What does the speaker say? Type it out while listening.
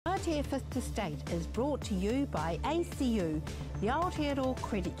Waatea Fifth Estate is brought to you by ACU, the Aotearoa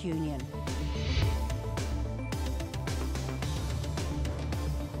Credit Union.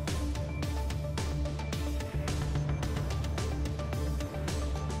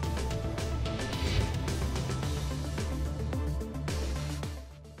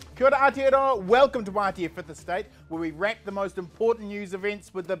 Kia ora Aotearoa, welcome to Waatea Fifth Estate, where we wrap the most important news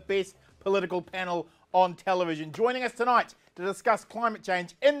events with the best political panel on television. Joining us tonight to discuss climate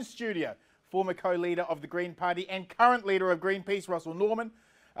change in studio, former co-leader of the Green Party and current leader of Greenpeace, Russel Norman.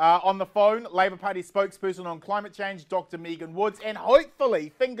 On the phone, Labour Party spokesperson on climate change, Dr Megan Woods, and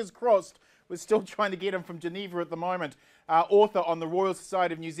hopefully, fingers crossed, we're still trying to get him from Geneva at the moment, author on the Royal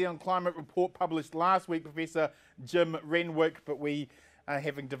Society of New Zealand Climate Report published last week, Professor Jim Renwick, but we are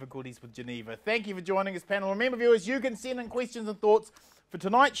having difficulties with Geneva. Thank you for joining us, panel. Remember, viewers, you can send in questions and thoughts for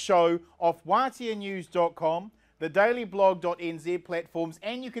tonight's show off waateanews.com, the dailyblog.nz platforms,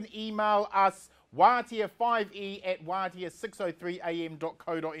 and you can email us waatea5e at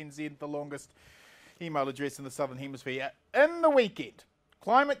waatea603am.co.nz, the longest email address in the Southern Hemisphere. In the weekend,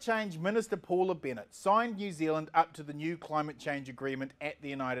 Climate Change Minister Paula Bennett signed New Zealand up to the new climate change agreement at the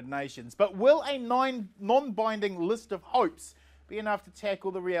United Nations. But will a non-binding list of hopes be enough to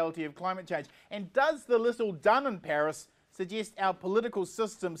tackle the reality of climate change? And does the little done in Paris suggest our political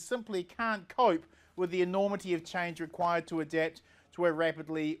system simply can't cope with the enormity of change required to adapt to a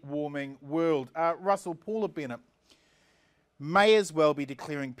rapidly warming world? Russell, Paula Bennett may as well be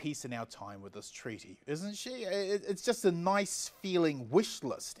declaring peace in our time with this treaty, isn't she? It's just a nice feeling wish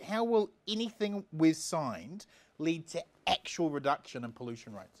list. How will anything we've signed lead to actual reduction in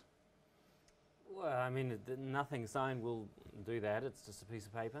pollution rates? Well, I mean, nothing signed will do that. It's just a piece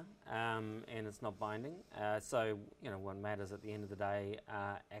of paper, and it's not binding. So, you know, what matters at the end of the day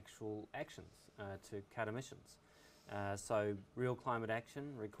are actual actions to cut emissions. So, real climate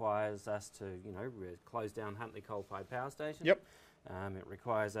action requires us to, you know, close down Huntly coal-fired power station. Yep. It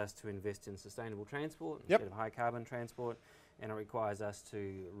requires us to invest in sustainable transport instead of high carbon transport, and it requires us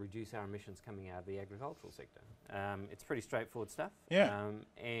to reduce our emissions coming out of the agricultural sector. It's pretty straightforward stuff. Yeah.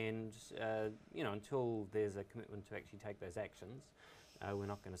 You know, until there's a commitment to actually take those actions, we're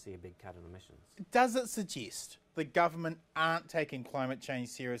not going to see a big cut in emissions. Does it suggest the government aren't taking climate change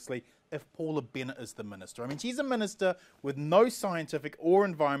seriously if Paula Bennett is the minister? I mean, she's a minister with no scientific or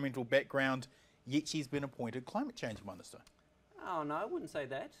environmental background, yet she's been appointed climate change minister. Oh, no, I wouldn't say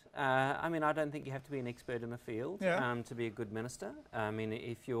that. I mean, I don't think you have to be an expert in the field to be a good minister. I mean,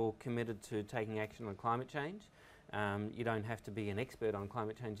 if you're committed to taking action on climate change, you don't have to be an expert on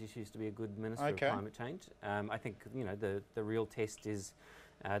climate change issues to be a good minister of climate change. I think, you know, the real test is,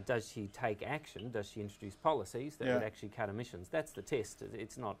 does she take action? Does she introduce policies that would actually cut emissions? That's the test.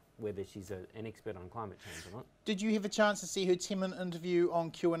 It's not whether she's an expert on climate change or not. Did you have a chance to see her 10-minute interview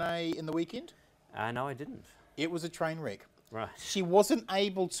on Q&A in the weekend? No, I didn't. It was a train wreck. Right. She wasn't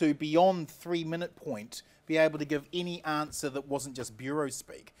able to, beyond 3-minute point, be able to give any answer that wasn't just bureau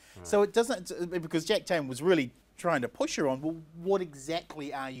speak. Right. So it doesn't, because Jack Tame was really trying to push her on, well, what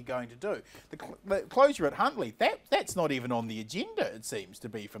exactly are you going to do? The closure at Huntly, that's not even on the agenda, it seems to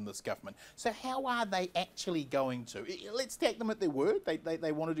be, from this government. So how are they actually going to? Let's take them at their word.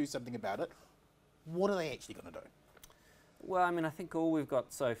 They want to do something about it. What are they actually going to do? Well, I mean, I think all we've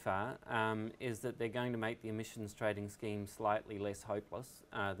got so far is that they're going to make the emissions trading scheme slightly less hopeless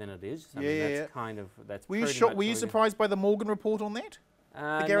than it is. I mean, that's kind of, that's were you surprised by the Morgan report on that?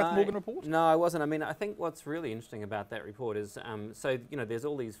 The Gareth Morgan report? No, I wasn't. I mean, I think what's really interesting about that report is, so, you know, there's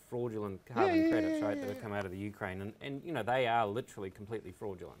all these fraudulent carbon credits, right, that have come out of the Ukraine, and, you know, they are literally completely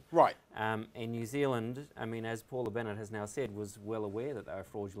fraudulent. Right. And New Zealand, I mean, as Paula Bennett has now said, was well aware that they were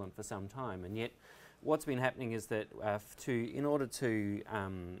fraudulent for some time, and yet what's been happening is that in order to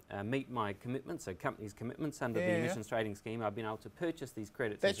meet my commitments, so companies' commitments under the emissions trading scheme, I've been able to purchase these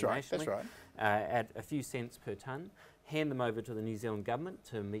credits internationally at a few cents per tonne, hand them over to the New Zealand government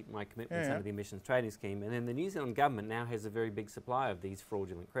to meet my commitments under the emissions trading scheme, and then the New Zealand government now has a very big supply of these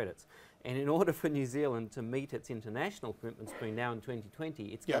fraudulent credits. And in order for New Zealand to meet its international commitments between now and 2020,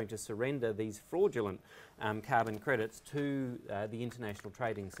 it's going to surrender these fraudulent carbon credits to the international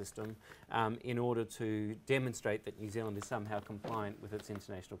trading system in order to demonstrate that New Zealand is somehow compliant with its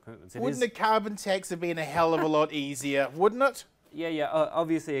international commitments. Wouldn't the carbon tax have been a hell of a lot easier, wouldn't it? Yeah,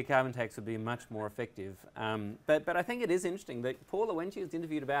 obviously a carbon tax would be much more effective. But I think it is interesting that Paula, when she was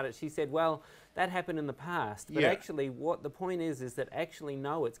interviewed about it, she said, well, that happened in the past. But actually what the point is that actually,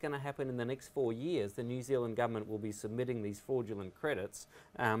 no, it's going to happen in the next 4 years. The New Zealand government will be submitting these fraudulent credits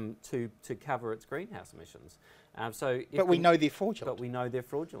to cover its greenhouse emissions. But we know they're fraudulent. But we know they're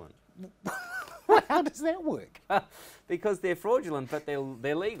fraudulent. How does that work? Because they're fraudulent, but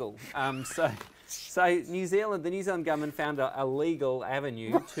they're legal. So New Zealand, the New Zealand government found a legal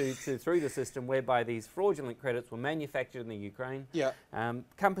avenue through the system whereby these fraudulent credits were manufactured in the Ukraine. Yeah.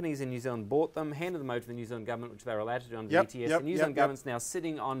 Companies in New Zealand bought them, handed them over to the New Zealand government, which they were allowed to do under ETS. The New Zealand government's now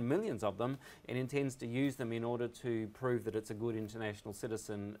sitting on millions of them and intends to use them in order to prove that it's a good international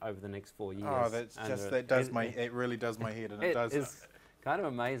citizen over the next 4 years. Oh, it really does my head, and it does. It's kind of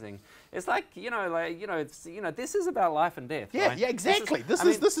amazing. It's like this is about life and death. Yeah, right? yeah, exactly. This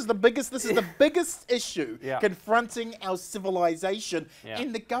is the biggest issue confronting our civilization,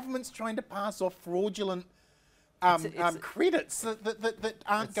 and the government's trying to pass off fraudulent credits that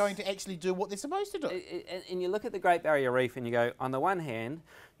aren't going to actually do what they're supposed to do. And you look at the Great Barrier Reef and you go, on the one hand,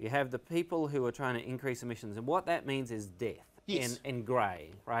 you have the people who are trying to increase emissions, and what that means is death. Yes. And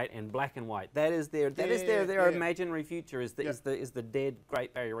grey, right, and black and white. That is their imaginary future. Is the dead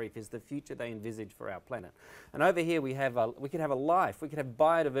Great Barrier Reef? Is the future they envisage for our planet? And over here we could have a life. We could have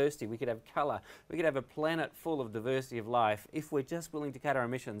biodiversity. We could have colour. We could have a planet full of diversity of life if we're just willing to cut our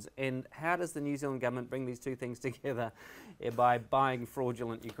emissions. And how does the New Zealand government bring these two things together? By buying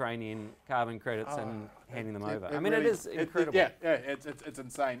fraudulent Ukrainian carbon credits and handing them over. It is incredible. It's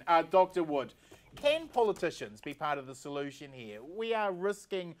insane. Dr. Wood, can politicians be part of the solution here? We are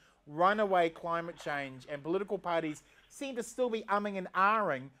risking runaway climate change, and political parties seem to still be umming and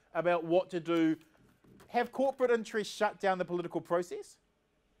ahhing about what to do. Have corporate interests shut down the political process?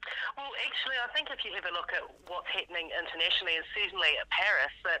 Well, actually, I think if you have a look at what's happening internationally, and certainly at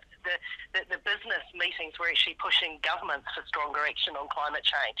Paris, that the business meetings were actually pushing governments for stronger action on climate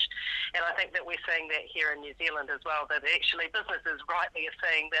change. And I think that we're seeing that here in New Zealand as well, that actually businesses rightly are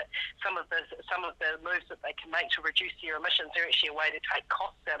saying that some of the moves that they can make to reduce their emissions are actually a way to take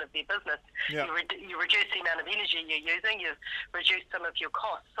costs out of their business. Yeah. You reduce the amount of energy you're using, you've reduced some of your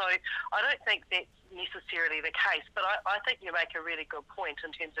costs. So I don't think that's necessarily the case, but I think you make a really good point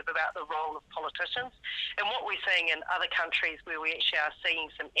in terms of about the role of politicians, and what we're seeing in other countries where we actually are seeing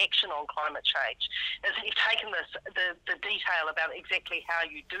some action on climate change is that you've taken the detail about exactly how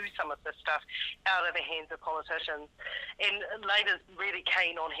you do some of this stuff out of the hands of politicians, and Labor's really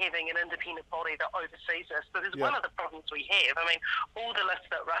keen on having an independent body that oversees this, because one of the problems we have, I mean, all the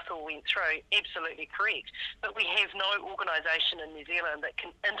lists that Russell went through, absolutely correct, but we have no organisation in New Zealand that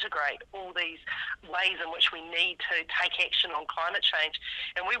can integrate all these ways in which we need to take action on climate change.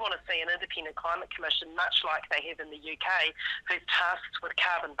 And we want to see an independent climate commission, much like they have in the UK, who's tasked with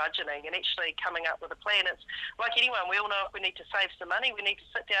carbon budgeting and actually coming up with a plan. It's like anyone, we all know if we need to save some money, we need to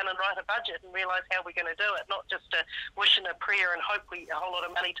sit down and write a budget and realise how we're going to do it, not just a wish and a prayer and hope a whole lot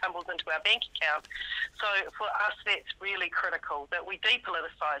of money tumbles into our bank account. So for us, that's really critical, that we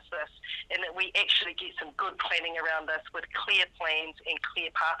depoliticise this and that we actually get some good planning around this with clear plans and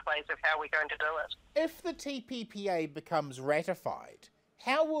clear pathways of how we're going to do it. If the TPPA becomes ratified,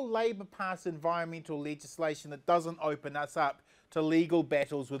 how will Labor pass environmental legislation that doesn't open us up to legal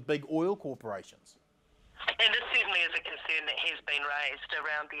battles with big oil corporations? And this certainly is a concern that has been raised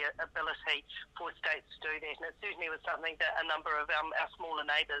around the ability for states to do that, and it certainly was something that a number of our smaller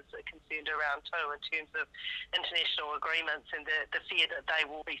neighbours are concerned around too, in terms of international agreements and the fear that they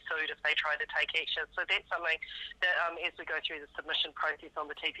will be sued if they try to take action. So that's something that as we go through the submission process on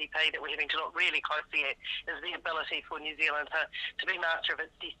the TPP that we're having to look really closely at, is the ability for New Zealand to be master of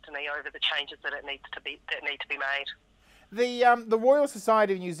its destiny over the changes that need to be made. The Royal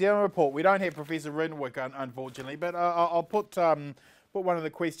Society of New Zealand report, we don't have Professor Renwick, unfortunately, but I'll put one of the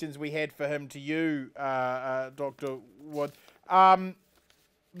questions we had for him to you, Dr. Wood. The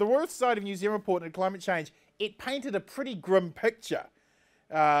Royal Society of New Zealand report on climate change, it painted a pretty grim picture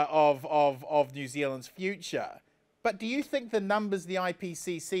of New Zealand's future. But do you think the numbers the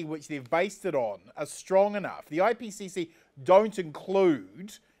IPCC, which they've based it on, are strong enough? The IPCC don't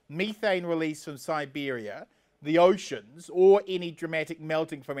include methane release from Siberia, the oceans, or any dramatic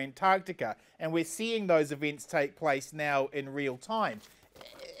melting from Antarctica, and we're seeing those events take place now in real time.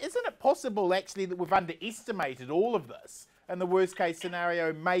 Isn't it possible actually that we've underestimated all of this and the worst case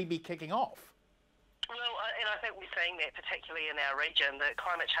scenario may be kicking off? Well, and I think we're seeing that particularly in our region, that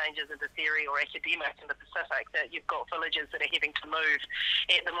climate change isn't a theory or academic in the Pacific, that you've got villages that are having to move.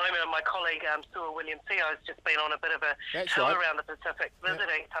 At the moment, my colleague, Sue Williams-Theo, has just been on a bit of a tour around the Pacific,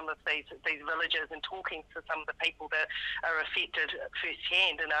 visiting some of these villages and talking to some of the people that are affected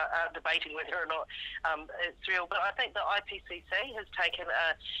firsthand and are debating whether or not it's real. But I think the IPCC has taken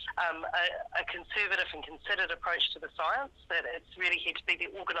a conservative and considered approach to the science, that it's really had to be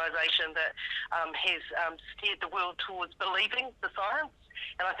the organisation that has steered the world towards believing the science.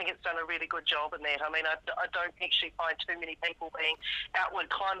 and I think it's done a really good job in that. I mean, I don't actually find too many people being outward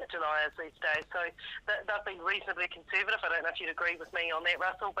climate deniers these days. So they've been reasonably conservative. I don't know if you'd agree with me on that,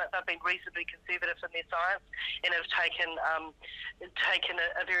 Russell, but they've been reasonably conservative in their science and have taken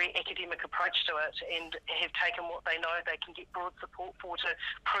a very academic approach to it, and have taken what they know they can get broad support for to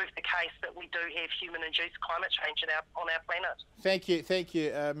prove the case that we do have human-induced climate change on our planet. Thank you,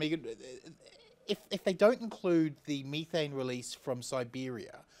 Megan. If they don't include the methane release from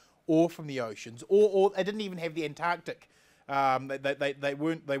Siberia or from the oceans, or they didn't even have the Antarctic, they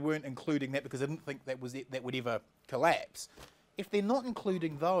weren't including that because they didn't think that would ever collapse. If they're not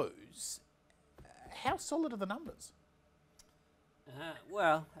including those, how solid are the numbers?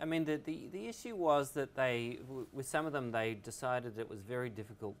 Well, I mean, the issue was that with some of them, they decided it was very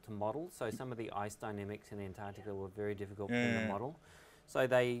difficult to model. So some of the ice dynamics in Antarctica were very difficult for them to model. So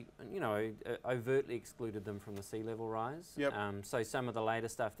they, overtly excluded them from the sea level rise. Yep. So some of the later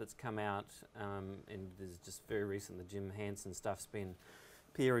stuff that's come out, and there's just very recent, the Jim Hansen stuff's been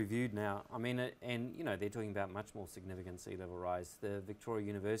peer reviewed now. I mean, they're talking about much more significant sea level rise. The Victoria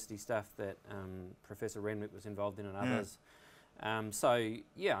University stuff that Professor Renwick was involved in and others. So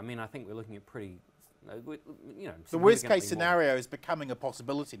yeah, I mean, I think we're looking at pretty, the worst case scenario is becoming a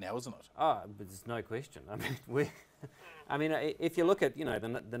possibility now, isn't it? Oh, but there's no question. I mean, if you look at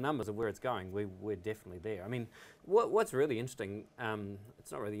the numbers of where it's going, we're definitely there. I mean, what's really interesting,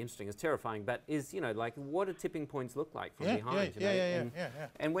 it's not really interesting, it's terrifying, but is what do tipping points look like from behind?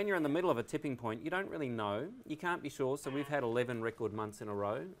 And when you're in the middle of a tipping point, you don't really know. You can't be sure. So we've had 11 record months in a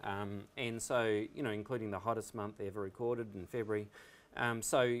row, and so including the hottest month ever recorded in February.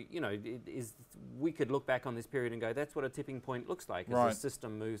 We could look back on this period and go, that's what a tipping point looks like as the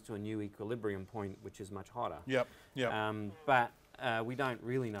system moves to a new equilibrium point, which is much hotter. But we don't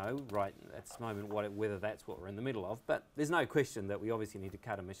really know right at this moment whether that's what we're in the middle of. But there's no question that we obviously need to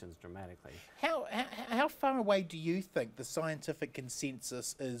cut emissions dramatically. How far away do you think the scientific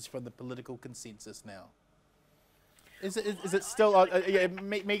consensus is from the political consensus now? Is it still...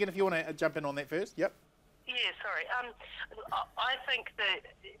 Megan, if you want to jump in on that first. Yep. Yeah, sorry. I think that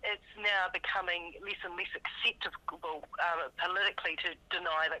it's now becoming less and less acceptable politically to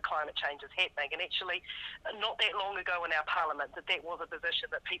deny that climate change is happening. And actually, not that long ago in our parliament, that was a position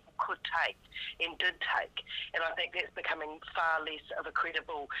that people could take and did take. And I think that's becoming far less of a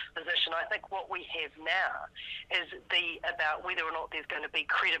credible position. I think what we have now is about whether or not there's going to be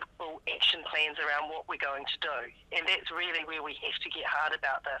credible action plans around what we're going to do. And that's really where we have to get hard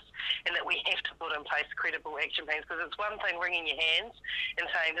about this, and that we have to put in place credible action plans, because it's one thing wringing your hands and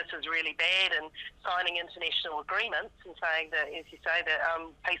saying this is really bad and signing international agreements and saying that, as you say, that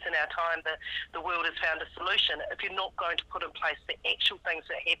peace in our time, that the world has found a solution, if you're not going to put in place the actual things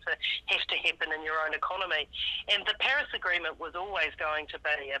that have to happen in your own economy. And the Paris Agreement was always going to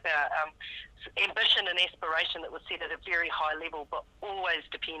be about ambition and aspiration that was set at a very high level, but always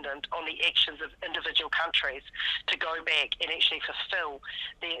dependent on the actions of individual countries to go back and actually fulfil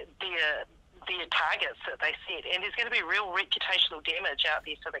their targets that they set. And there's going to be real reputational damage out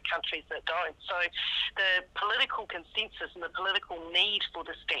there for the countries that don't. So the political consensus and the political need for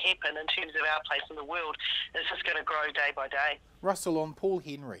this to happen in terms of our place in the world is just going to grow day by day. Russell, on Paul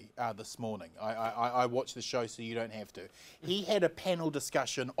Henry this morning, I watched the show so you don't have to. He had a panel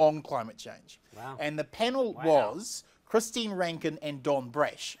discussion on climate change. Wow. And the panel was Christine Rankin and Don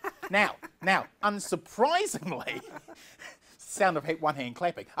Brash. Now, unsurprisingly... sound of one hand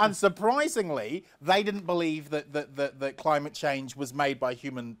clapping. Unsurprisingly, they didn't believe that climate change was made by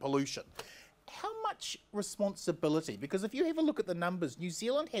human pollution. How much responsibility? Because if you have a look at the numbers, New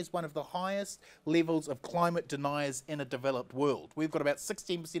Zealand has one of the highest levels of climate deniers in a developed world. We've got about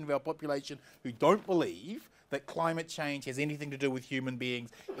 16% of our population who don't believe that climate change has anything to do with human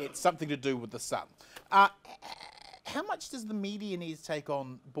beings. It's something to do with the sun. How much does the media need to take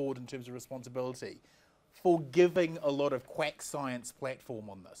on board in terms of responsibility for giving a lot of quack science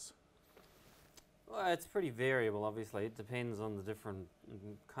platform on this? Well, it's pretty variable, obviously. It depends on the different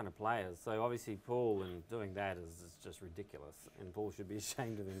kind of players. So obviously Paul, in doing that, is just ridiculous, and Paul should be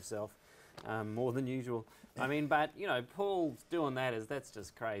ashamed of himself more than usual. I mean, but Paul's doing that's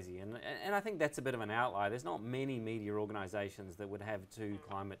just crazy, and I think that's a bit of an outlier. There's not many media organisations that would have two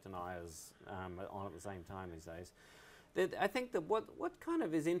climate deniers on at the same time these days. I think that what kind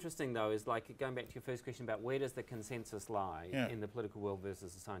of is interesting, though, is like going back to your first question about where does the consensus lie in the political world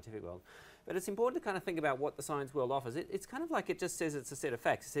versus the scientific world. But it's important to kind of think about what the science world offers. It's kind of like it just says it's a set of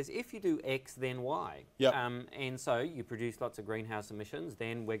facts. It says if you do X, then Y. Yep. And so you produce lots of greenhouse emissions,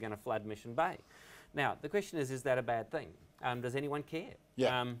 then we're going to flood Mission Bay. Now, the question is that a bad thing? Does anyone care?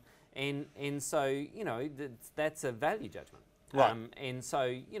 Yeah. And so, that's a value judgment. Right. And so,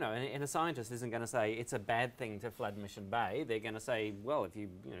 you know, and a scientist isn't going to say it's a bad thing to flood Mission Bay. They're going to say, well, if you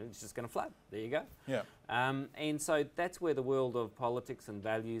know, it's just going to flood. There you go. Yeah. And so that's where the world of politics and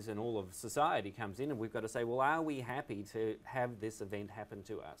values and all of society comes in, and we've got to say, well, are we happy to have this event happen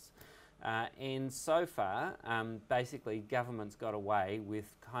to us? And so far, basically, government's got away with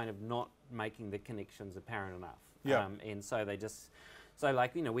kind of not making the connections apparent enough. Yeah. And so they just... So,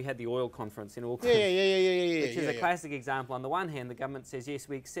 like, you know, we had the oil conference in Auckland, which is a classic example. On the one hand, the government says, yes,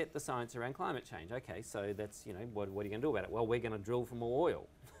 we accept the science around climate change. Okay, so that's, you know, what are you going to do about it? Well, we're going to drill for more oil.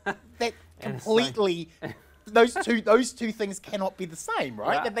 That completely... Those two things cannot be the same,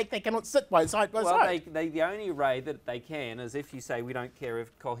 right? They cannot sit side by side. Well, the only way that they can is if you say we don't care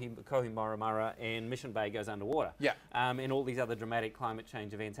if Kohimara and Mission Bay goes underwater. Yeah. And all these other dramatic climate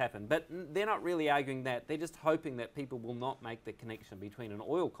change events happen. But they're not really arguing that. They're just hoping that people will not make the connection between an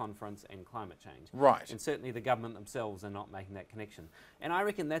oil conference and climate change. Right. And certainly the government themselves are not making that connection. And I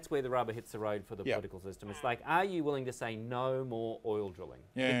reckon that's where the rubber hits the road for the political system. It's like, are you willing to say no more oil drilling?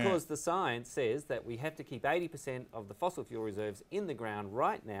 Yeah. Because the science says that we have to keep 80% of the fossil fuel reserves in the ground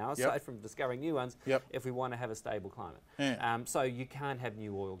right now, aside from discovering new ones, if we want to have a stable climate. Yeah. So you can't have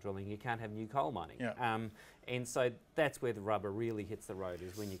new oil drilling, you can't have new coal mining. Yeah. And so that's where the rubber really hits the road,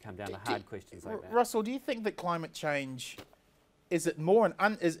 is when you come down to hard questions like that. Russell, do you think that climate change, is it more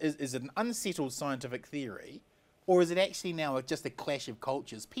is it an unsettled scientific theory, or is it actually now just a clash of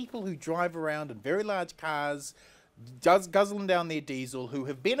cultures? People who drive around in very large cars, guzzling down their diesel, who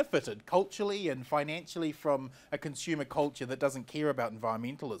have benefited culturally and financially from a consumer culture that doesn't care about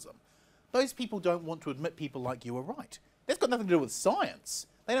environmentalism, those people don't want to admit people like you are right. That's got nothing to do with science.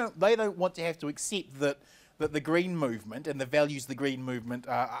 They don't want to have to accept that the green movement and the values the green movement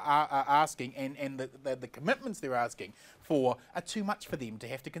are asking and the commitments they're asking for are too much for them to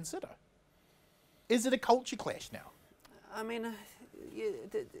have to consider. Is it a culture clash now? I mean,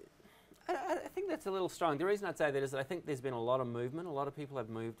 I think that's a little strong. The reason I'd say that is that I think there's been a lot of movement. A lot of people have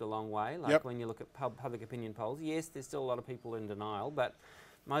moved a long way. Like when you look at public opinion polls, yes, there's still a lot of people in denial, but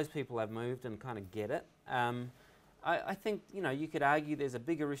most people have moved and kind of get it. I think, you know, you could argue there's a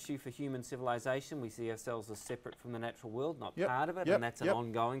bigger issue for human civilization. We see ourselves as separate from the natural world, not part of it, and that's an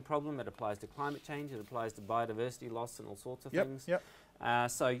ongoing problem. It applies to climate change, it applies to biodiversity loss and all sorts of things.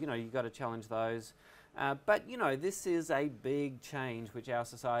 So, you know, you've got to challenge those. But, you know, this is a big change which our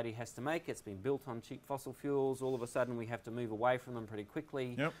society has to make. It's been built on cheap fossil fuels. All of a sudden we have to move away from them pretty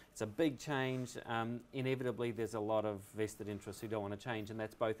quickly. It's a big change. Inevitably there's a lot of vested interests who don't want to change, and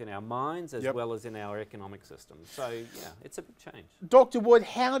that's both in our minds as well as in our economic system. So, yeah, it's a big change. Dr. Wood,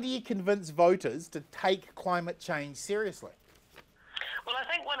 how do you convince voters to take climate change seriously? Well, I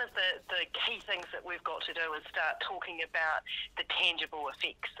think one of the key things that we've got to do is start talking about the tangible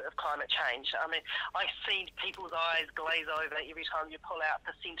effects of climate change. I mean, I see people's eyes glaze over every time you pull out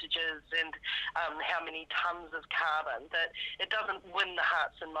percentages and how many tonnes of carbon, that it doesn't win the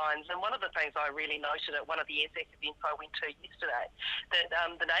hearts and minds. And one of the things I really noted at one of the ANZAC events I went to yesterday, that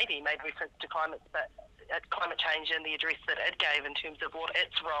the Navy made reference to climate change in the address that it gave in terms of what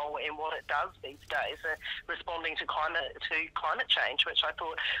its role and what it does these days, responding to climate change, which I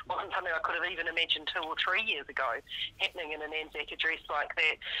thought wasn't something I could have even imagined 2 or 3 years ago happening in an ANZAC address like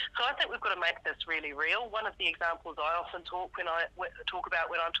that. So I think we've got to make this really real. One of the examples I often talk about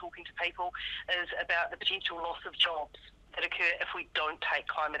when I'm talking to people is about the potential loss of jobs that occur if we don't take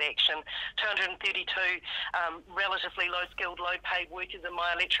climate action. 232 relatively low-skilled, low-paid workers in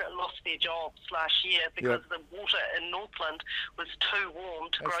my electorate lost their jobs last year because the water in Northland was too warm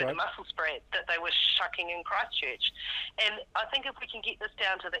to grow the mussel spread that they were shucking in Christchurch. And I think if we can get this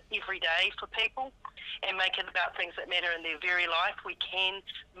down to the everyday for people and make it about things that matter in their very life, we can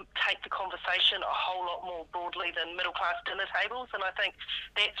take the conversation a whole lot more broadly than middle-class dinner tables, and I think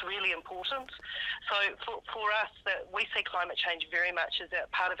that's really important. So for us, that we see climate change very much as a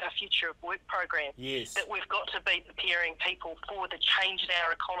part of our future of work program, that we've got to be preparing people for the change in our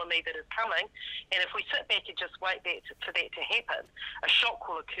economy that is coming, and if we sit back and just wait for that to happen, a shock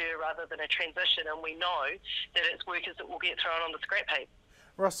will occur rather than a transition, and we know that it's workers that will get thrown on the scrap heap.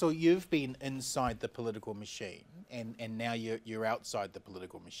 Russell, you've been inside the political machine and now you're outside the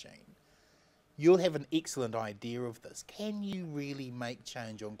political machine. You'll have an excellent idea of this. Can you really make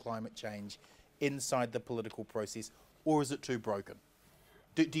change on climate change inside the political process, or is it too broken?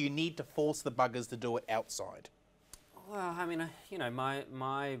 Do you need to force the buggers to do it outside? Well, I mean, you know, my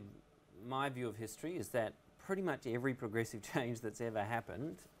view of history is that pretty much every progressive change that's ever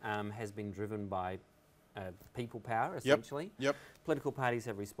happened has been driven by people power, essentially. Yep. Political parties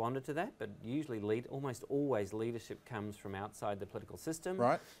have responded to that, but usually almost always leadership comes from outside the political system.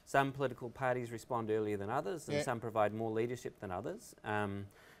 Right. Some political parties respond earlier than others, and some provide more leadership than others.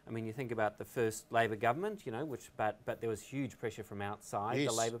 I mean, you think about the first Labor government, you know, but there was huge pressure from outside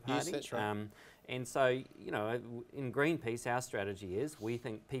the Labor Party. Yes, that's right. And so, you know, in Greenpeace, our strategy is we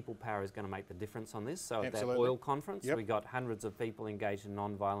think people power is going to make the difference on this. So at that oil conference, we got hundreds of people engaged in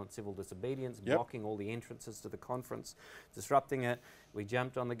non-violent civil disobedience, blocking all the entrances to the conference, disrupting it. We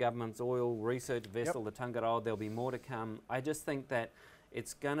jumped on the government's oil research vessel, the Tangaroa. There'll be more to come. I just think that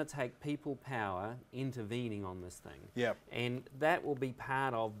it's going to take people power intervening on this thing. And that will be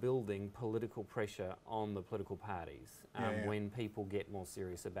part of building political pressure on the political parties when people get more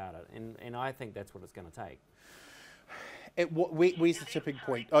serious about it. And I think that's what it's going to take. Where's the tipping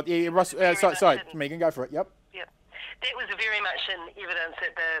point? Oh, yeah, Russ, sorry, Megan, go for it. Yep. That was very much in evidence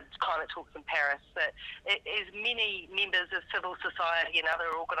at the climate talks in Paris, that as many members of civil society and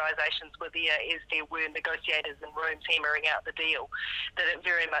other organisations were there as there were negotiators in rooms hammering out the deal, that it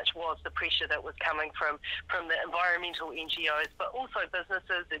very much was the pressure that was coming from the environmental NGOs, but also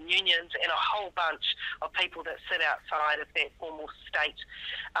businesses and unions and a whole bunch of people that sit outside of that formal state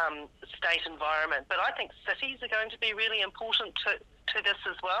environment. But I think cities are going to be really important to this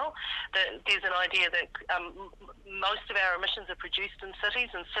as well. That there's an idea that most of our emissions are produced in cities,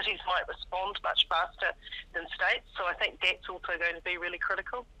 and cities might respond much faster than states. So I think that's also going to be really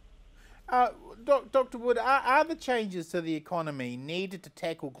critical. Dr. Wood, are the changes to the economy needed to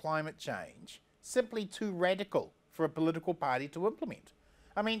tackle climate change simply too radical for a political party to implement?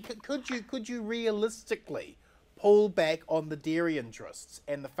 I mean, could you realistically pull back on the dairy interests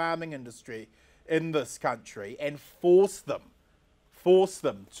and the farming industry in this country and force them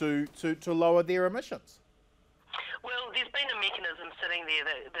to lower their emissions? Well, there's been a mechanism sitting there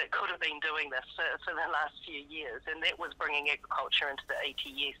that could have been doing this for the last few years, and that was bringing agriculture into the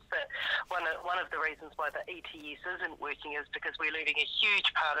ETS. But one of the reasons why the ETS isn't working is because we're leaving a huge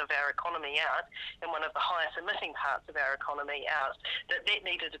part of our economy out, and one of the highest emitting parts of our economy out, that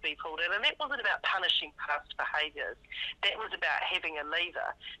needed to be pulled in. And that wasn't about punishing past behaviours. That was about having a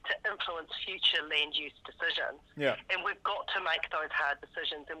lever to influence future land use decisions. And we've got to make those hard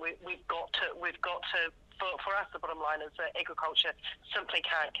decisions, and we've got to. For us, the bottom line is that agriculture simply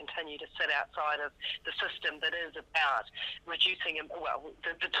can't continue to sit outside of the system that is about reducing,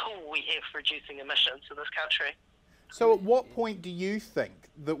 the tool we have for reducing emissions in this country. So at what point do you think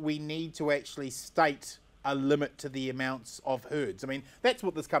that we need to actually state a limit to the amounts of herds? I mean, that's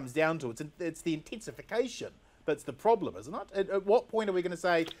what this comes down to. It's the intensification that's the problem, isn't it? At what point are we going to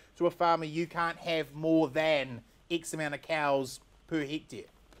say to a farmer, you can't have more than X amount of cows per hectare?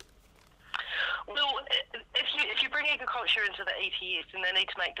 Well, if you bring agriculture into the ETS, then they need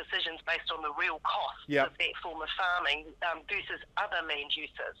to make decisions based on the real costs of that form of farming versus other land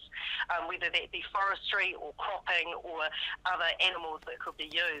uses, whether that be forestry or cropping or other animals that could be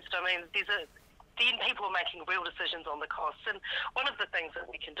used. I mean, then people are making real decisions on the costs. And one of the things that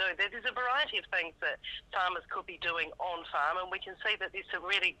we can do, there's a variety of things that farmers could be doing on farm, and we can see that there's some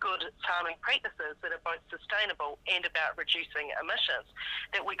really good farming practices that are both sustainable and about reducing emissions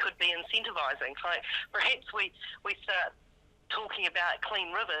that we could be incentivising. Like perhaps we start talking about clean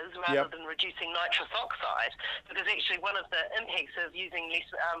rivers rather than reducing nitrous oxide, because actually one of the impacts of using less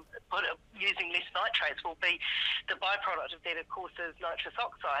nitrates will be the byproduct of that, of course, is nitrous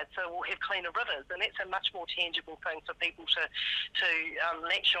oxide. So we'll have cleaner rivers, and that's a much more tangible thing for people to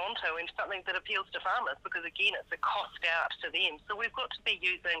latch onto, and something that appeals to farmers, because again, it's a cost out to them. So we've got to be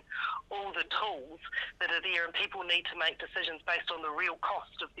using all the tools that are there, and people need to make decisions based on the real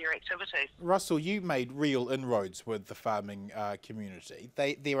cost of their activities. Russell, you made real inroads with the farming community.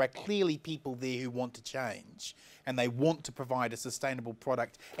 There are clearly people there who want to change, and they want to provide a sustainable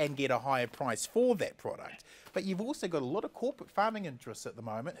product and get a higher price for that product. But you've also got a lot of corporate farming interests at the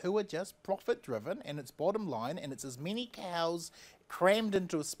moment who are just profit driven, and it's bottom line, and it's as many cows crammed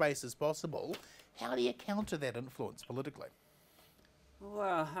into a space as possible. How do you counter that influence politically?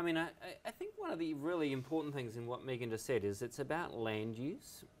 Well, I mean, I think one of the really important things in what Megan just said is it's about land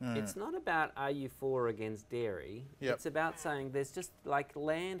use. It's not about are you for or against dairy. It's about saying there's just, like,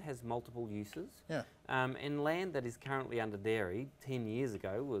 land has multiple uses. And land that is currently under dairy 10 years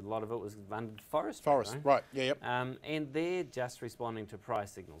ago, a lot of it was under forest. Right, and they're just responding to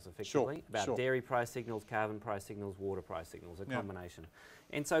price signals, effectively, about dairy price signals, carbon price signals, water price signals, a combination.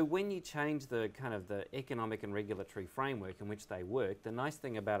 And so when you change the kind of the economic and regulatory framework in which they work, the nice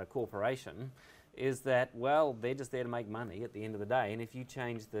thing about a corporation is that, well, they're just there to make money at the end of the day, and if you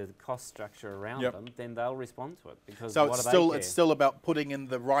change the cost structure around them, then they'll respond to it, because so what it's still about putting in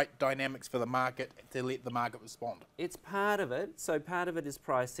the right dynamics for the market to let the market respond. It's part of it. So part of it is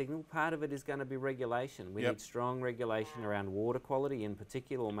price signal, part of it is going to be regulation. We need strong regulation around water quality in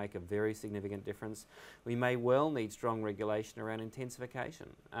particular will make a very significant difference. We may well need strong regulation around intensification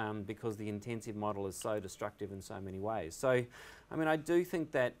because the intensive model is so destructive in so many ways. So I mean, I do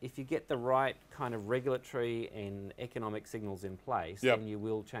think that if you get the right kind of regulatory and economic signals in place, then you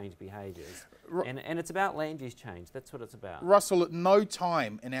will change behaviours. And it's about land use change. That's what it's about. Russell, at no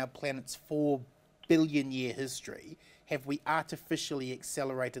time in our planet's 4 billion year history have we artificially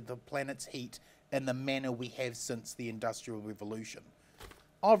accelerated the planet's heat in the manner we have since the Industrial Revolution.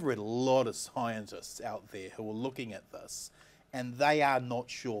 I've read a lot of scientists out there who are looking at this, and they are not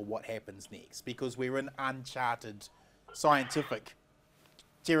sure what happens next because we're in uncharted scientific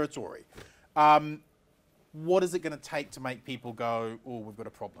territory. What is it going to take to make people go, oh, we've got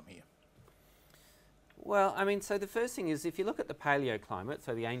a problem here? Well, I mean, so the first thing is if you look at the paleoclimate,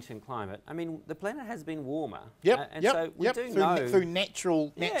 so the ancient climate, I mean, the planet has been warmer. So we do know through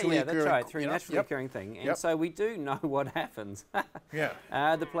naturally occurring, that's right, through naturally occurring thing. And so we do know what happens.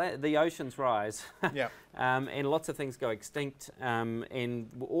 The oceans rise. And lots of things go extinct, and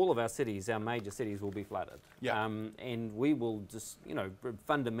all of our cities, our major cities, will be flooded. And we will just, you know,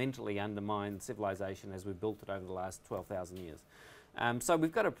 fundamentally undermine civilization as we've built it over the last 12,000 years. So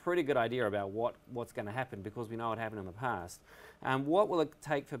we've got a pretty good idea about what's going to happen because we know what happened in the past. What will it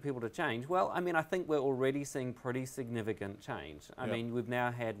take for people to change? Well, I mean, I think we're already seeing pretty significant change. I mean, we've now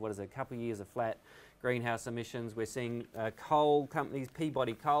had, a couple of years of flat greenhouse emissions. We're seeing coal companies,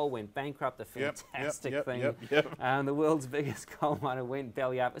 Peabody Coal went bankrupt, a fantastic thing. The world's biggest coal miner went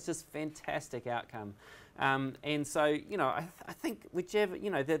belly up. It's just a fantastic outcome. And so, you know, I think whichever, you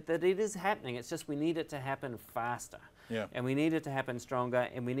know, that it is happening. It's just we need it to happen faster. And we need it to happen stronger,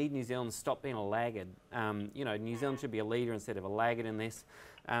 and we need New Zealand to stop being a laggard. You know, New Zealand should be a leader instead of a laggard in this.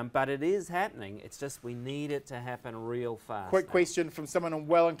 But it is happening. It's just we need it to happen real fast. Quick question from someone in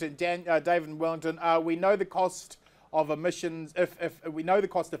Wellington, David in Wellington. We know the cost of emissions, if we know the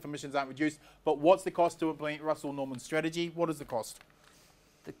cost if emissions aren't reduced, but what's the cost to implement Russell Norman's strategy? What is the cost?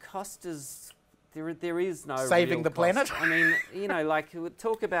 The cost is... There is no saving the planet. I mean, you know, like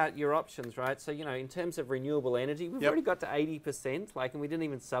talk about your options, right? So, you know, in terms of renewable energy, we've already got to 80%, like, and we didn't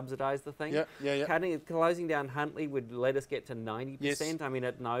even subsidise the thing. Closing down Huntly would let us get to 90%. I mean,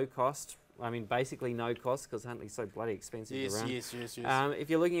 at no cost. I mean, basically no cost because Huntly's so bloody expensive to run. If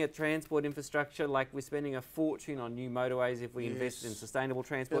you're looking at transport infrastructure, like we're spending a fortune on new motorways if we invested in sustainable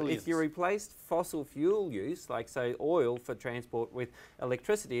transport. If you replaced fossil fuel use, like say oil for transport with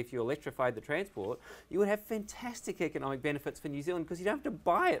electricity, if you electrified the transport, you would have fantastic economic benefits for New Zealand because you don't have to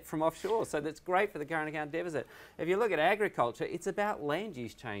buy it from offshore. So that's great for the current account deficit. If you look at agriculture, it's about land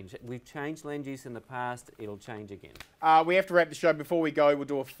use change. We've changed land use in the past, it'll change again. We have to wrap the show. Before we go, we'll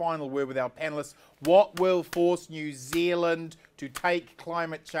do a final word with our panellists. What will force New Zealand to take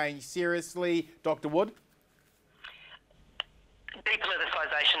climate change seriously? Dr Wood?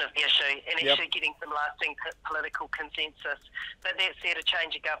 Depoliticisation of the issue and actually getting some lasting political consensus. But that's there to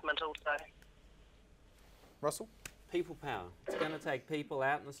change a government also. Russell? People power. It's going to take people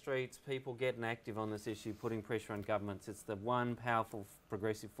out in the streets, people getting active on this issue, putting pressure on governments. It's the one powerful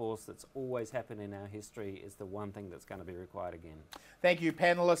progressive force that's always happened in our history. Is the one thing that's going to be required again. Thank you,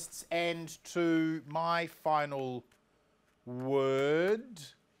 panellists. And to my final word.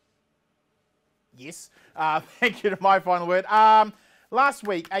 Thank you to my final word. Last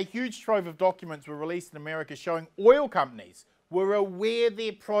week, a huge trove of documents were released in America showing oil companies were aware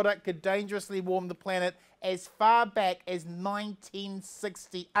their product could dangerously warm the planet as far back as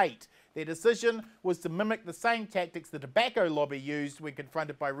 1968. Their decision was to mimic the same tactics the tobacco lobby used when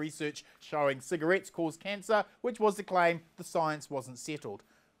confronted by research showing cigarettes cause cancer, which was to claim the science wasn't settled.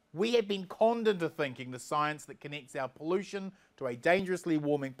 We have been conned into thinking the science that connects our pollution to a dangerously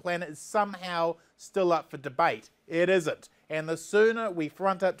warming planet is somehow still up for debate. It isn't. And the sooner we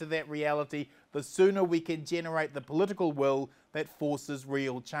front up to that reality, the sooner we can generate the political will that forces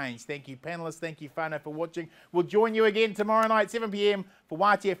real change. Thank you, panellists. Thank you, whānau, for watching. We'll join you again tomorrow night, 7 p.m. for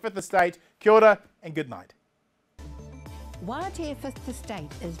Waatea Fifth Estate. Kia ora and good night. Waatea Fifth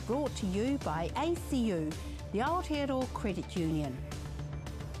Estate is brought to you by ACU, the Aotearoa Credit Union.